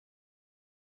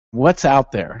what's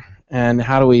out there and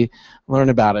how do we learn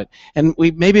about it. And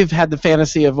we maybe have had the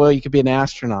fantasy of, well, you could be an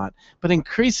astronaut, but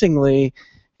increasingly,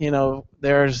 you know,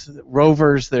 there's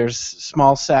rovers, there's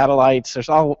small satellites, there's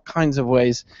all kinds of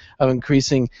ways of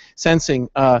increasing sensing.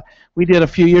 We did a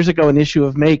few years ago an issue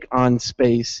of Make on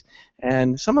space,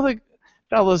 and some of the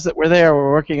fellows that were there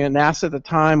were working at NASA at the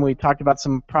time. We talked about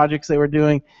some projects they were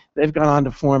doing. They've gone on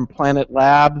to form Planet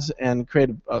Labs and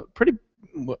create a pretty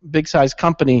big-sized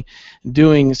company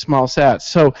doing small sats.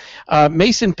 So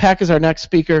Mason Peck is our next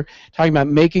speaker, talking about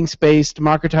making space,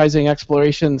 democratizing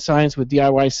exploration science with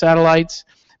DIY satellites.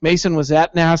 Mason was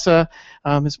at NASA,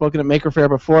 has spoken at Maker Faire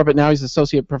before, but now he's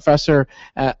associate professor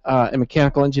at, in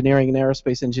mechanical engineering and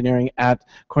aerospace engineering at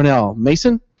Cornell.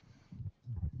 Mason?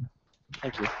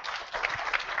 Thank you.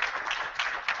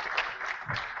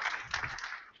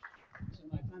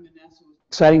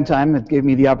 Exciting time. It gave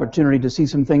me the opportunity to see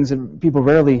some things that people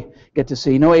rarely get to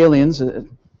see. No aliens,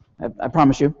 I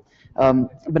promise you.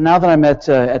 But now that I'm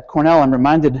at Cornell, I'm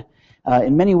reminded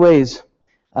in many ways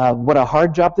what a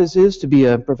hard job this is to be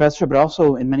a professor, but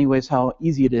also in many ways how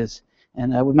easy it is.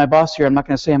 And with my boss here, I'm not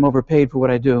going to say I'm overpaid for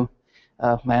what I do.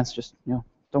 Lance, just don't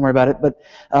worry about it. But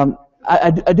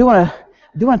I do want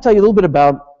to tell you a little bit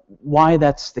about why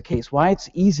that's the case, why it's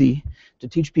easy to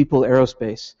teach people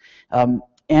aerospace.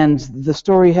 And the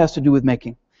story has to do with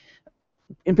making.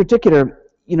 In particular,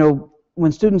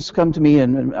 when students come to me,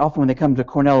 and often when they come to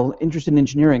Cornell interested in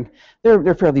engineering,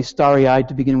 they're fairly starry-eyed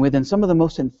to begin with, and some of the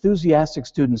most enthusiastic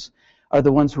students are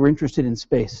the ones who are interested in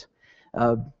space.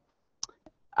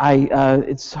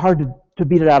 It's hard to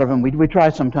beat it out of them. We try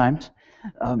sometimes.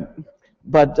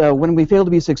 But when we fail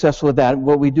to be successful at that,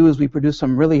 what we do is we produce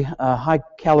some really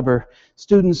high-caliber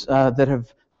students that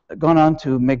have gone on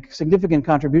to make significant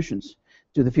contributions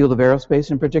to the field of aerospace,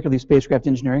 and particularly spacecraft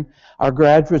engineering. Our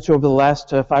graduates over the last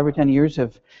 5 or 10 years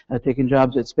have taken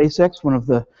jobs at SpaceX, one of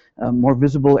the more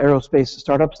visible aerospace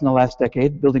startups in the last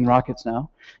decade, building rockets now.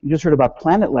 You just heard about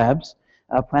Planet Labs.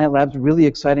 Planet Labs is a really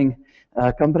exciting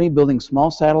company building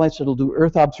small satellites that will do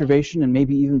Earth observation and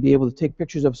maybe even be able to take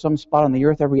pictures of some spot on the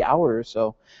Earth every hour or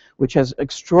so, which has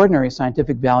extraordinary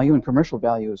scientific value and commercial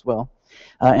value as well.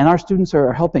 And our students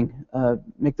are helping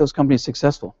make those companies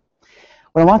successful.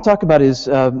 What I want to talk about is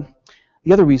the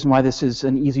other reason why this is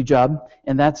an easy job,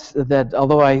 and that's that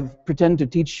although I pretend to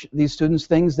teach these students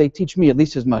things, they teach me at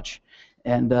least as much,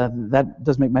 and that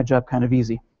does make my job kind of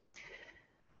easy.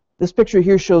 This picture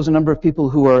here shows a number of people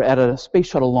who are at a space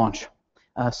shuttle launch.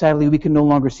 Sadly, we can no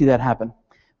longer see that happen,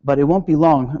 but it won't be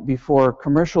long before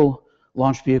commercial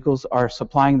launch vehicles are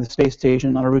supplying the space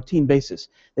station on a routine basis.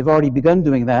 They've already begun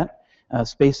doing that.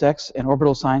 SpaceX and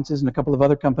Orbital Sciences and a couple of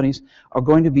other companies are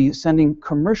going to be sending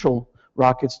commercial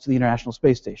rockets to the International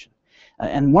Space Station.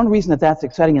 And one reason that that's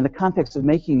exciting in the context of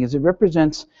making is it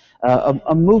represents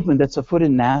a movement that's afoot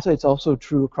in NASA. It's also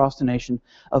true across the nation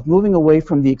of moving away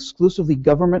from the exclusively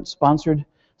government-sponsored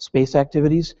space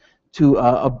activities to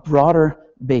a broader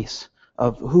base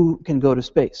of who can go to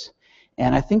space.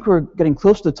 And I think we're getting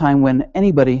close to the time when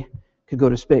anybody could go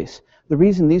to space. The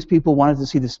reason these people wanted to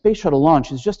see the space shuttle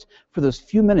launch is just for those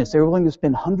few minutes. They were willing to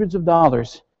spend hundreds of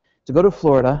dollars to go to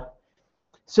Florida,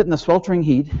 sit in the sweltering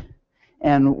heat,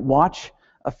 and watch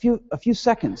a few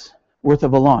seconds worth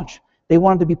of a launch. They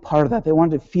wanted to be part of that. They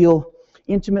wanted to feel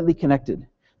intimately connected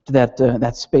to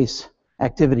that space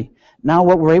activity. Now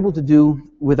what we're able to do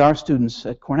with our students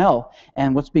at Cornell,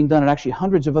 and what's being done at actually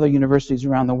hundreds of other universities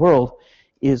around the world,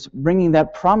 is bringing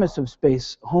that promise of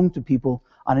space home to people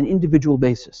on an individual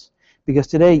basis. Because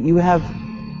today you have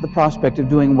the prospect of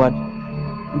doing what,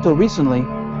 until recently,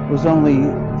 was only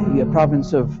the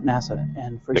province of NASA,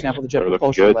 and for example, the Jet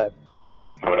Propulsion Lab.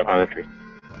 It's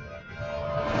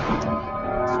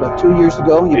about 2 years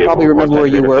ago. You probably remember where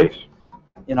you were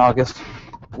in August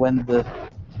when the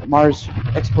Mars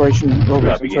exploration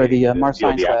rovers, the Mars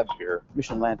Science Lab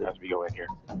mission landed. As we go in here,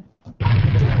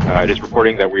 it is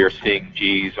reporting that we are seeing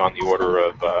G's on the order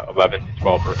of 11 to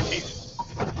 12 Earth G's.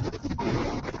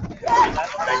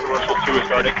 Commercial 2 is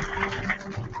starting.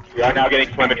 We are now getting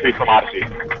telemetry from Odyssey.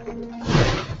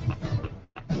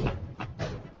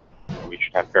 We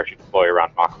should have parachute deploy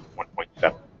around Mach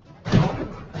 1.7.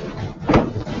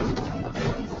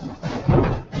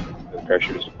 The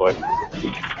parachute is deployed.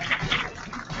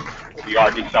 We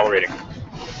are decelerating.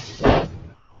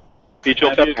 Speed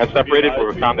chill has separated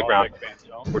where we found the ground.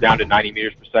 We're down to 90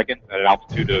 meters per second at an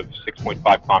altitude of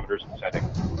 6.5 kilometers descending.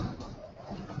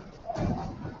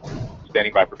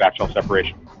 Standing by for back shell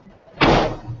separation.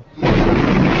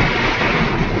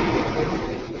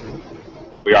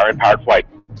 We are in powered flight.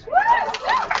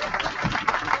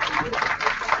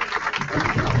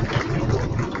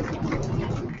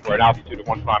 We're at altitude of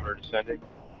 1 kilometer descending.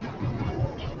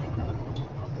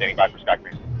 Standing by for sky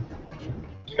crane.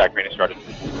 Sky crane has started.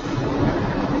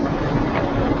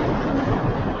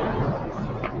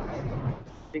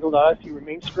 Eagle to us, you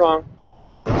remain strong.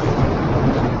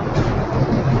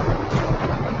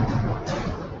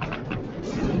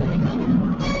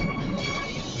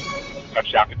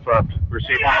 Touchdown confirmed. We're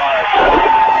receiving on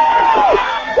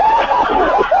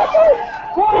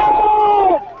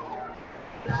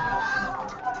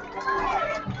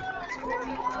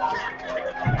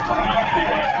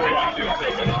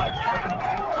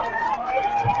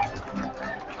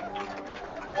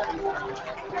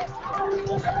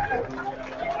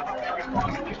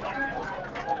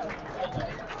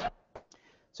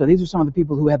So these are some of the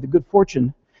people who had the good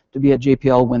fortune to be at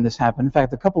JPL when this happened. In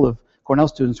fact, a couple of Cornell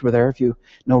students were there. If you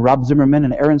know Rob Zimmerman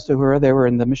and Aaron Stohura, they were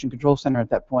in the Mission Control Center at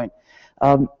that point.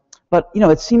 But you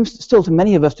know, it seems still to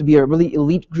many of us to be a really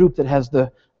elite group that has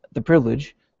the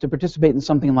privilege to participate in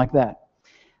something like that.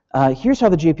 Here's how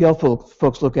the JPL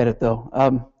folks look at it,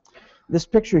 though. This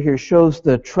picture here shows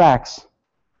the tracks.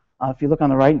 If you look on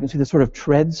the right, you can see the sort of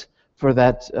treads for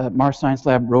that Mars Science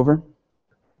Lab rover.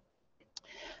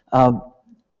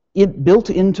 Built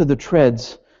into the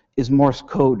treads is Morse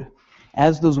code.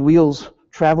 As those wheels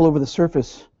travel over the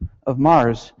surface of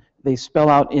Mars, they spell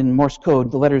out in Morse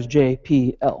code the letters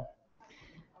JPL.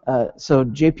 So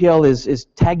JPL is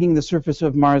tagging the surface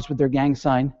of Mars with their gang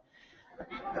sign,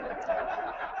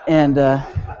 and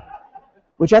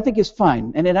which I think is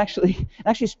fine. And it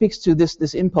actually speaks to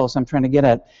this impulse I'm trying to get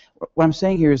at. What I'm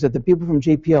saying here is that the people from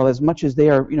JPL, as much as they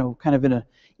are, you know, kind of in an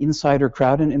insider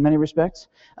crowd in many respects,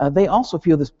 they also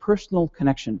feel this personal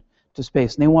connection to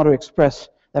space, and they want to express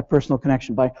that personal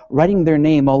connection by writing their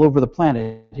name all over the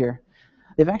planet here.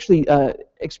 They've actually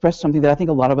expressed something that I think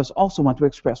a lot of us also want to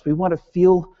express. We want to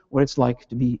feel what it's like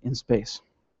to be in space.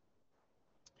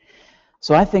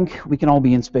 So I think we can all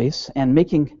be in space, and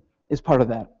making is part of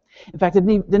that. In fact, it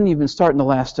didn't even start in the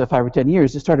last 5 or 10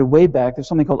 years. It started way back. There's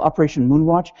something called Operation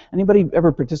Moonwatch. Anybody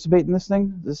ever participate in this thing?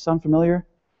 Does this sound familiar?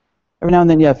 Every now and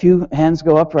then, yeah, a few hands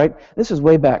go up, right? This is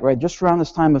way back, right? Just around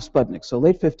this time of Sputnik, so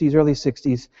late 50s, early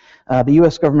 60s, the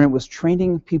U.S. government was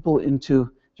training people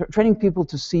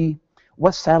to see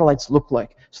what satellites look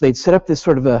like. So they'd set up this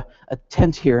sort of a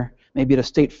tent here, maybe at a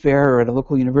state fair or at a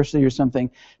local university or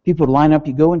something. People would line up,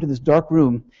 you go into this dark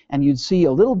room, and you'd see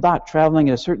a little dot traveling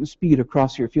at a certain speed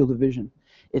across your field of vision.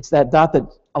 It's that dot that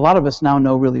a lot of us now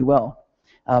know really well.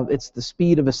 It's the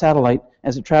speed of a satellite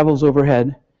as it travels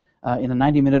overhead in a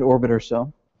 90-minute orbit or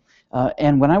so.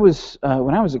 And when I was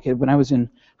a kid, when I was in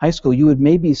high school, you would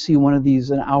maybe see one of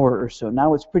these an hour or so.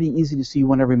 Now it's pretty easy to see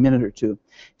one every minute or two.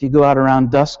 If you go out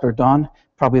around dusk or dawn,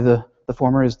 probably the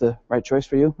former is the right choice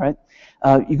for you, right?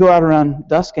 You go out around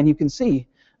dusk and you can see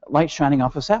light shining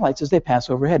off of satellites as they pass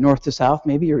overhead, north to south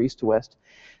maybe, or east to west.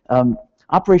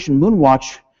 Operation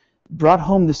Moonwatch brought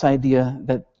home this idea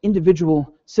that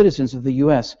individual citizens of the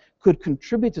U.S. could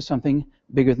contribute to something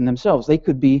bigger than themselves. They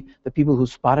could be the people who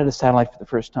spotted a satellite for the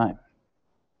first time.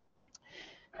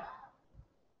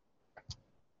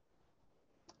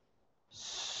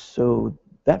 So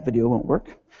that video won't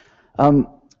work.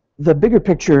 The bigger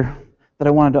picture that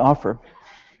I wanted to offer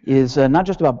is not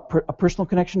just about a personal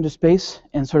connection to space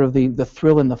and sort of the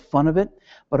thrill and the fun of it,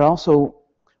 but also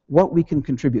what we can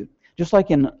contribute. Just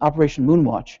like in Operation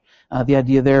Moonwatch, the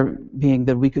idea there being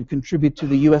that we could contribute to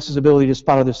the U.S.'s ability to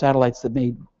spot other satellites that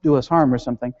may do us harm or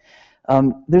something.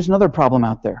 There's another problem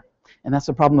out there, and that's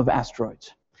the problem of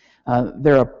asteroids.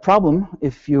 They're a problem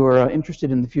if you're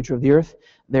interested in the future of the Earth.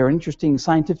 They're an interesting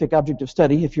scientific object of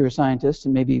study if you're a scientist,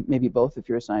 and maybe both if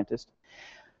you're a scientist.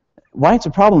 Why it's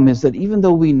a problem is that even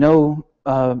though we know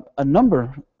a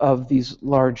number of these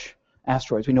large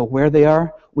asteroids, we know where they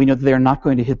are, we know that they're not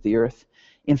going to hit the Earth.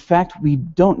 In fact, we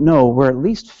don't know where at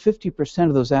least 50%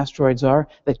 of those asteroids are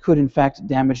that could, in fact,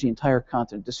 damage the entire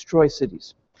continent, destroy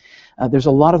cities. There's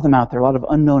a lot of them out there, a lot of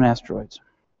unknown asteroids.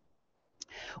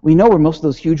 We know where most of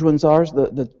those huge ones are,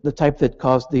 the type that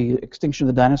caused the extinction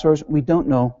of the dinosaurs. We don't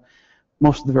know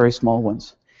most of the very small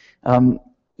ones.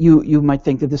 You might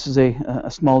think that this is a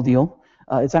small deal.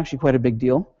 It's actually quite a big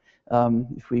deal.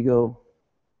 If we go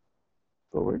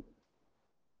forward.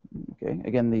 Okay,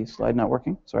 again, the slide not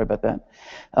working. Sorry about that.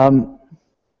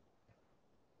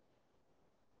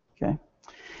 Okay.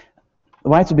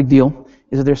 Why it's a big deal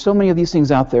is that there's so many of these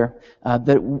things out there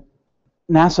that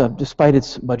NASA, despite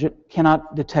its budget,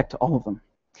 cannot detect all of them.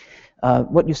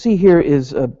 What you see here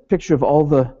is a picture of all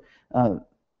the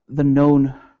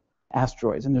known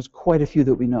asteroids, and there's quite a few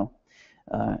that we know.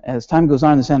 As time goes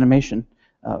on in this animation,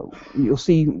 you'll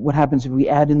see what happens if we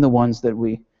add in the ones that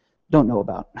we don't know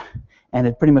about, and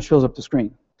it pretty much fills up the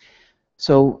screen.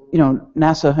 So, you know,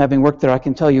 NASA, having worked there, I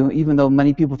can tell you, even though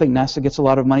many people think NASA gets a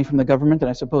lot of money from the government, and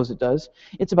I suppose it does,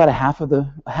 it's about half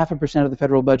a percent of the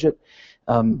federal budget.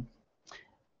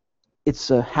 It's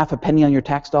half a penny on your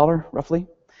tax dollar, roughly.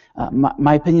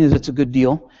 My opinion is it's a good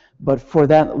deal, but for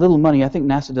that little money, I think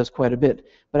NASA does quite a bit.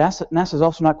 But NASA is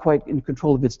also not quite in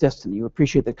control of its destiny. You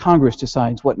appreciate that Congress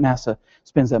decides what NASA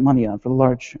spends that money on to a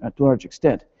large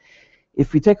extent.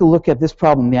 If we take a look at this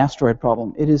problem, the asteroid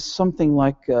problem, it is something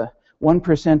like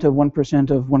 1% of 1%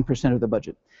 of 1% of the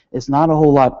budget. It's not a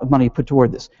whole lot of money put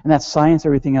toward this, and that's science,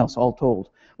 everything else, all told.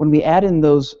 When we add in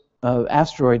those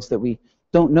asteroids that we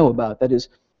don't know about, that is,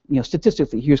 you know,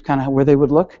 statistically, here's kind of where they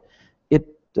would look.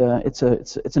 It's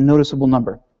a noticeable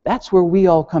number. That's where we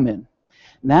all come in.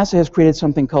 NASA has created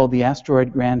something called the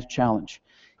Asteroid Grand Challenge.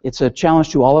 It's a challenge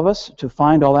to all of us to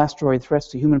find all asteroid threats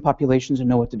to human populations and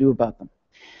know what to do about them.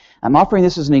 I'm offering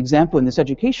this as an example in this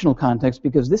educational context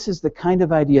because this is the kind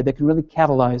of idea that can really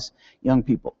catalyze young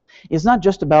people. It's not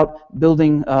just about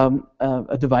building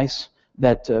a device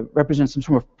that represents some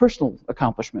sort of personal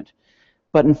accomplishment.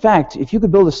 But in fact, if you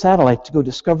could build a satellite to go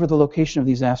discover the location of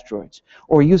these asteroids,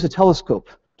 or use a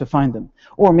telescope to find them,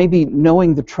 or maybe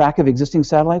knowing the track of existing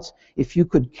satellites, if you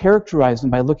could characterize them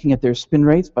by looking at their spin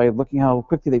rates, by looking how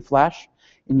quickly they flash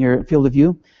in your field of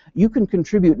view, you can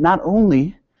contribute not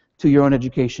only to your own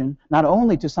education, not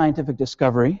only to scientific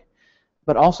discovery,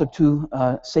 but also to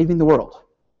saving the world.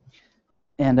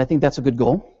 And I think that's a good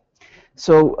goal.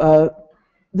 So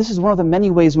this is one of the many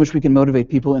ways in which we can motivate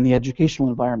people in the educational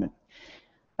environment.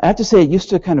 I have to say, it used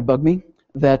to kind of bug me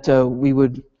that we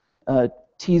would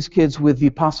tease kids with the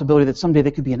possibility that someday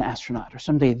they could be an astronaut, or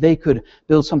someday they could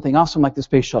build something awesome like the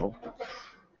space shuttle.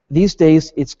 These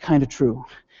days, it's kind of true.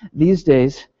 These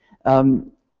days,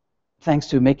 thanks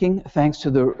to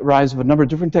the rise of a number of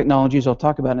different technologies I'll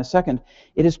talk about in a second,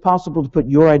 it is possible to put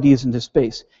your ideas into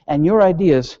space, and your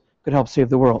ideas could help save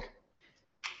the world.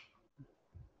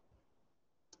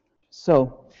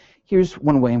 So, here's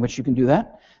one way in which you can do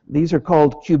that. These are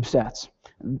called CubeSats.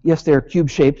 Yes, they're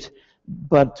cube-shaped,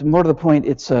 but more to the point,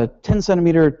 it's a 10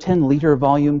 centimeter, 10 liter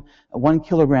volume, a 1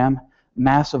 kilogram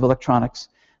mass of electronics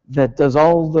that does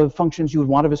all the functions you would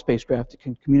want of a spacecraft. It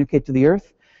can communicate to the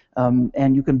Earth,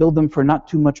 and you can build them for not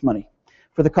too much money.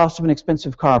 For the cost of an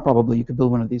expensive car, probably, you could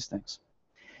build one of these things.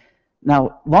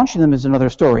 Now, launching them is another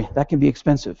story. That can be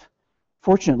expensive.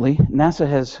 Fortunately, NASA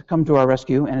has come to our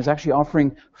rescue and is actually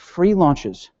offering free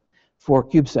launches for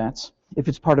CubeSats if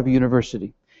it's part of a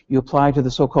university. You apply to the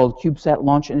so-called CubeSat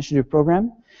Launch Initiative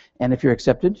program, and if you're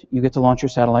accepted, you get to launch your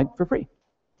satellite for free.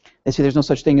 They say there's no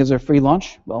such thing as a free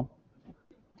launch. Well,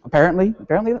 apparently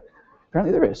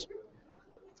there is.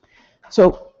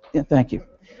 So, yeah, thank you.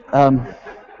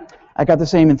 I got the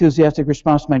same enthusiastic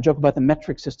response to my joke about the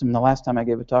metric system the last time I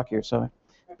gave a talk here, so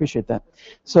I appreciate that.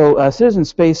 So, citizen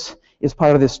space is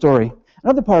part of this story.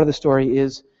 Another part of the story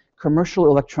is commercial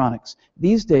electronics.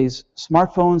 These days,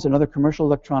 smartphones and other commercial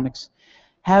electronics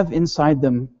have inside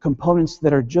them components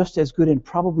that are just as good and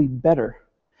probably better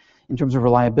in terms of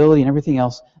reliability and everything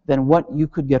else than what you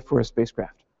could get for a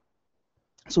spacecraft.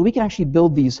 So we can actually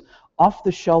build these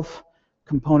off-the-shelf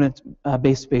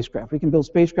component-based spacecraft. We can build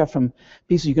spacecraft from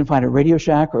pieces you can find at Radio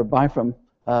Shack or buy from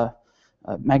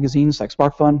magazines like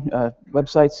SparkFun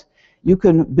websites. You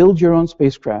can build your own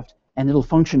spacecraft and it'll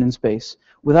function in space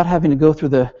without having to go through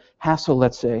the hassle,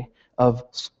 let's say, of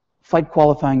flight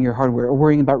qualifying your hardware or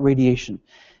worrying about radiation.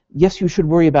 Yes, you should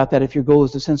worry about that if your goal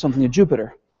is to send something to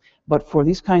Jupiter. But for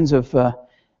these kinds of, let's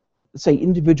say,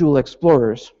 individual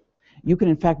explorers, you can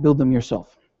in fact build them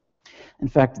yourself. In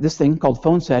fact, this thing called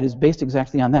PhoneSat is based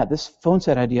exactly on that. This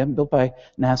PhoneSat idea, built by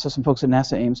NASA, some folks at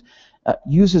NASA Ames,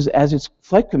 uses as its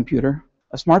flight computer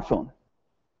a smartphone.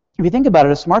 If you think about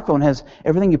it, a smartphone has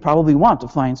everything you probably want to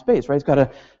fly in space, right? It's got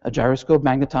a gyroscope,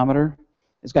 magnetometer,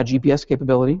 it's got GPS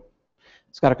capability,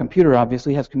 it's got a computer,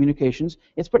 obviously, it has communications.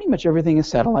 It's pretty much everything a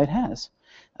satellite has.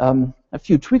 A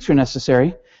few tweaks are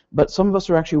necessary, but some of us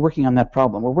are actually working on that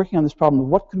problem. We're working on this problem of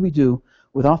what could we do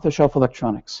with off-the-shelf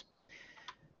electronics.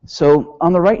 So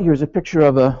on the right here is a picture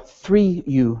of a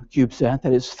 3U CubeSat,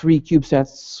 that is 3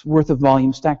 CubeSats worth of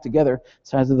volume stacked together,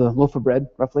 size of the loaf of bread,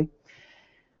 roughly.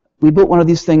 We built one of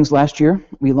these things last year.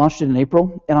 We launched it in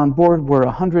April, and on board were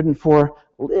 104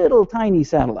 little tiny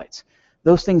satellites.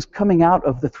 Those things coming out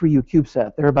of the 3U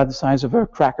CubeSat, they're about the size of a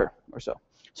cracker or so.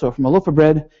 So from a loaf of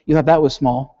bread, you thought that was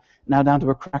small, now down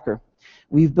to a cracker.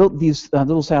 We've built these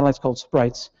little satellites called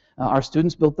sprites. Our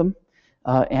students built them,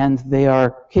 and they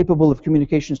are capable of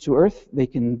communications to Earth. They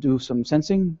can do some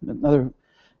sensing,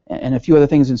 and a few other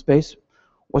things in space.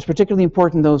 What's particularly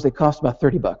important, though, is they cost about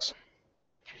 $30.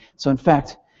 So in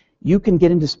fact, you can get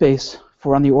into space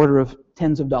for on the order of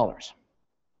tens of dollars.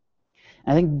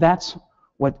 And I think that's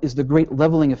what is the great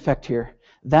leveling effect here.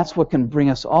 That's what can bring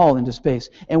us all into space,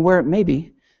 and where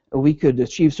maybe we could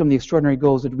achieve some of the extraordinary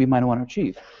goals that we might want to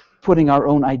achieve, putting our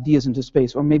own ideas into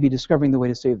space, or maybe discovering the way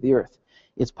to save the Earth.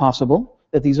 It's possible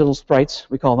that these little sprites,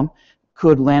 we call them,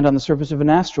 could land on the surface of an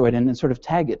asteroid and sort of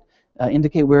tag it,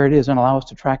 indicate where it is, and allow us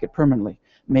to track it permanently.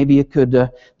 Maybe it could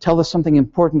tell us something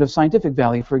important of scientific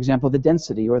value, for example, the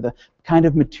density or the kind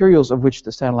of materials of which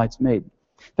the satellite's made.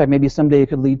 In fact, maybe someday it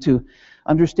could lead to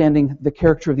understanding the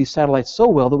character of these satellites so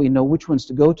well that we know which ones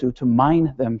to go to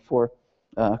mine them for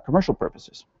commercial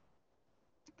purposes.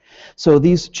 So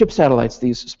these chip satellites,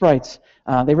 these sprites,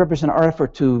 they represent our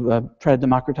effort to try to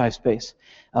democratize space.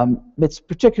 It's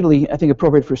particularly, I think,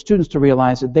 appropriate for students to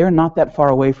realize that they're not that far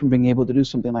away from being able to do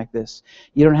something like this.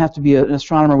 You don't have to be an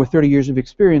astronomer with 30 years of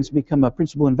experience to become a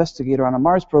principal investigator on a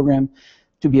Mars program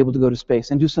to be able to go to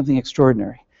space and do something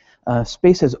extraordinary.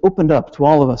 Space has opened up to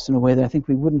all of us in a way that I think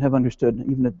we wouldn't have understood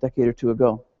even a decade or two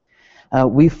ago.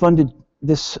 We funded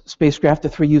this spacecraft, the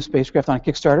 3U spacecraft, on a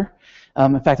Kickstarter.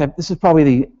 In fact, this is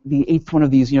probably the 8th one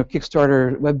of these,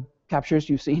 Kickstarter web captures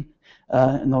you've seen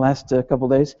in the last couple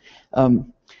days.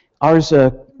 Ours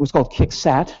was called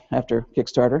KickSat after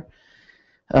Kickstarter.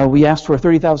 We asked for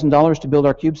 $30,000 to build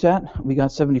our CubeSat. We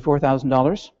got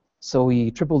 $74,000, so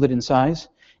we tripled it in size,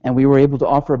 and we were able to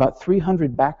offer about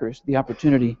 300 backers the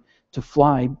opportunity to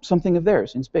fly something of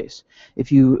theirs in space.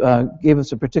 If you gave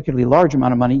us a particularly large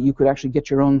amount of money, you could actually get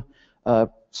your own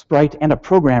sprite and a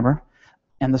programmer,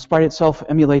 and the sprite itself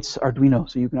emulates Arduino,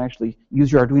 so you can actually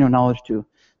use your Arduino knowledge to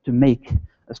make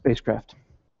a spacecraft,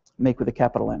 make with a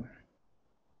capital M.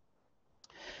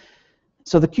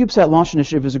 So the CubeSat Launch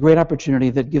Initiative is a great opportunity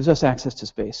that gives us access to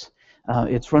space.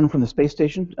 It's run from the space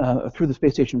station, through the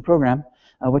space station program.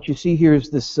 What you see here is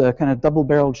this kind of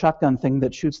double-barreled shotgun thing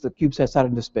that shoots the CubeSats out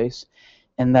into space.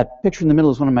 And that picture in the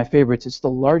middle is one of my favorites. It's the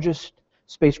largest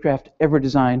spacecraft ever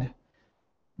designed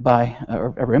by,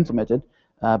 or ever implemented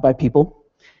by people,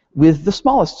 with the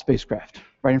smallest spacecraft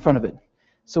right in front of it.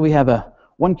 So we have a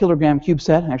 1 kilogram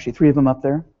CubeSat, actually 3 of them up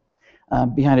there,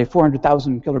 behind a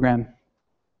 400,000 kilogram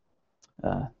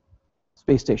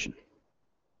space station.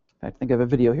 In fact, I think I have a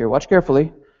video here. Watch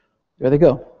carefully. There they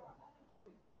go.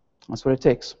 That's what it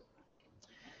takes.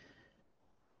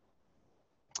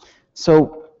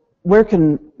 So where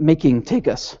can making take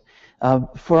us?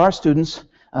 For our students,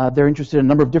 they're interested in a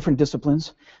number of different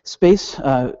disciplines. Space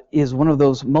is one of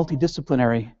those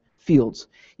multidisciplinary fields.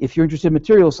 If you're interested in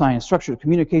material science, structure,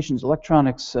 communications,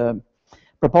 electronics,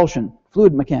 propulsion,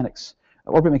 fluid mechanics,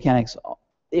 orbit mechanics,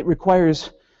 it requires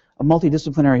a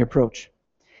multidisciplinary approach.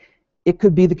 It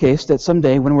could be the case that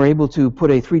someday when we're able to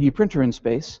put a 3D printer in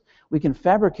space, we can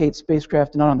fabricate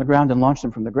spacecraft not on the ground and launch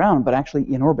them from the ground, but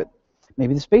actually in orbit.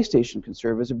 Maybe the space station can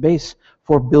serve as a base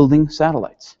for building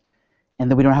satellites,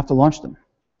 and then we don't have to launch them.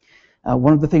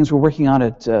 One of the things we're working on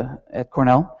at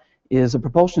Cornell is a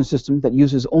propulsion system that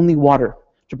uses only water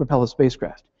to propel a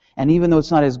spacecraft. And even though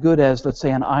it's not as good as, let's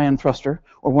say, an ion thruster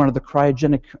or one of the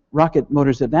cryogenic rocket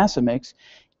motors that NASA makes,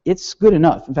 it's good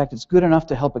enough. In fact, it's good enough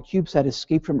to help a CubeSat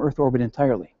escape from Earth orbit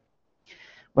entirely.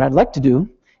 What I'd like to do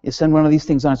is send one of these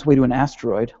things on its way to an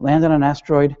asteroid, land on an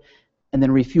asteroid, and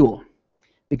then refuel.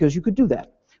 Because you could do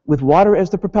that. With water as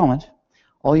the propellant,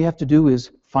 all you have to do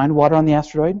is find water on the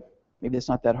asteroid. Maybe it's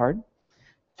not that hard.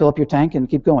 Fill up your tank and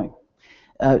keep going.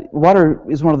 Water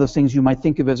is one of those things you might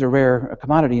think of as a rare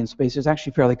commodity in space. It's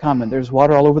actually fairly common. There's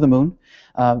water all over the moon.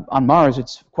 On Mars,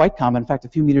 it's quite common. In fact, a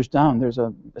few meters down, there's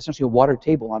essentially a water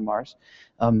table on Mars.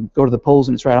 Go to the poles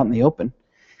and it's right out in the open.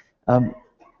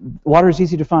 Water is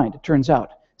easy to find, it turns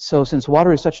out. So since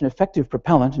water is such an effective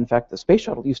propellant, in fact, the space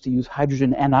shuttle used to use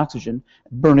hydrogen and oxygen,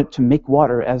 burn it to make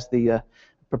water as the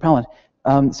propellant.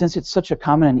 Since it's such a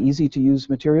common and easy to use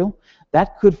material,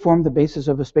 that could form the basis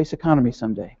of a space economy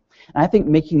someday. And I think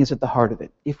making is at the heart of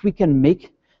it. If we can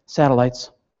make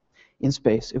satellites in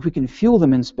space, if we can fuel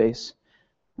them in space,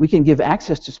 we can give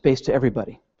access to space to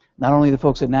everybody. Not only the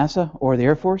folks at NASA or the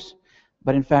Air Force,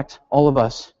 but in fact all of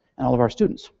us and all of our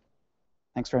students.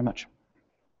 Thanks very much.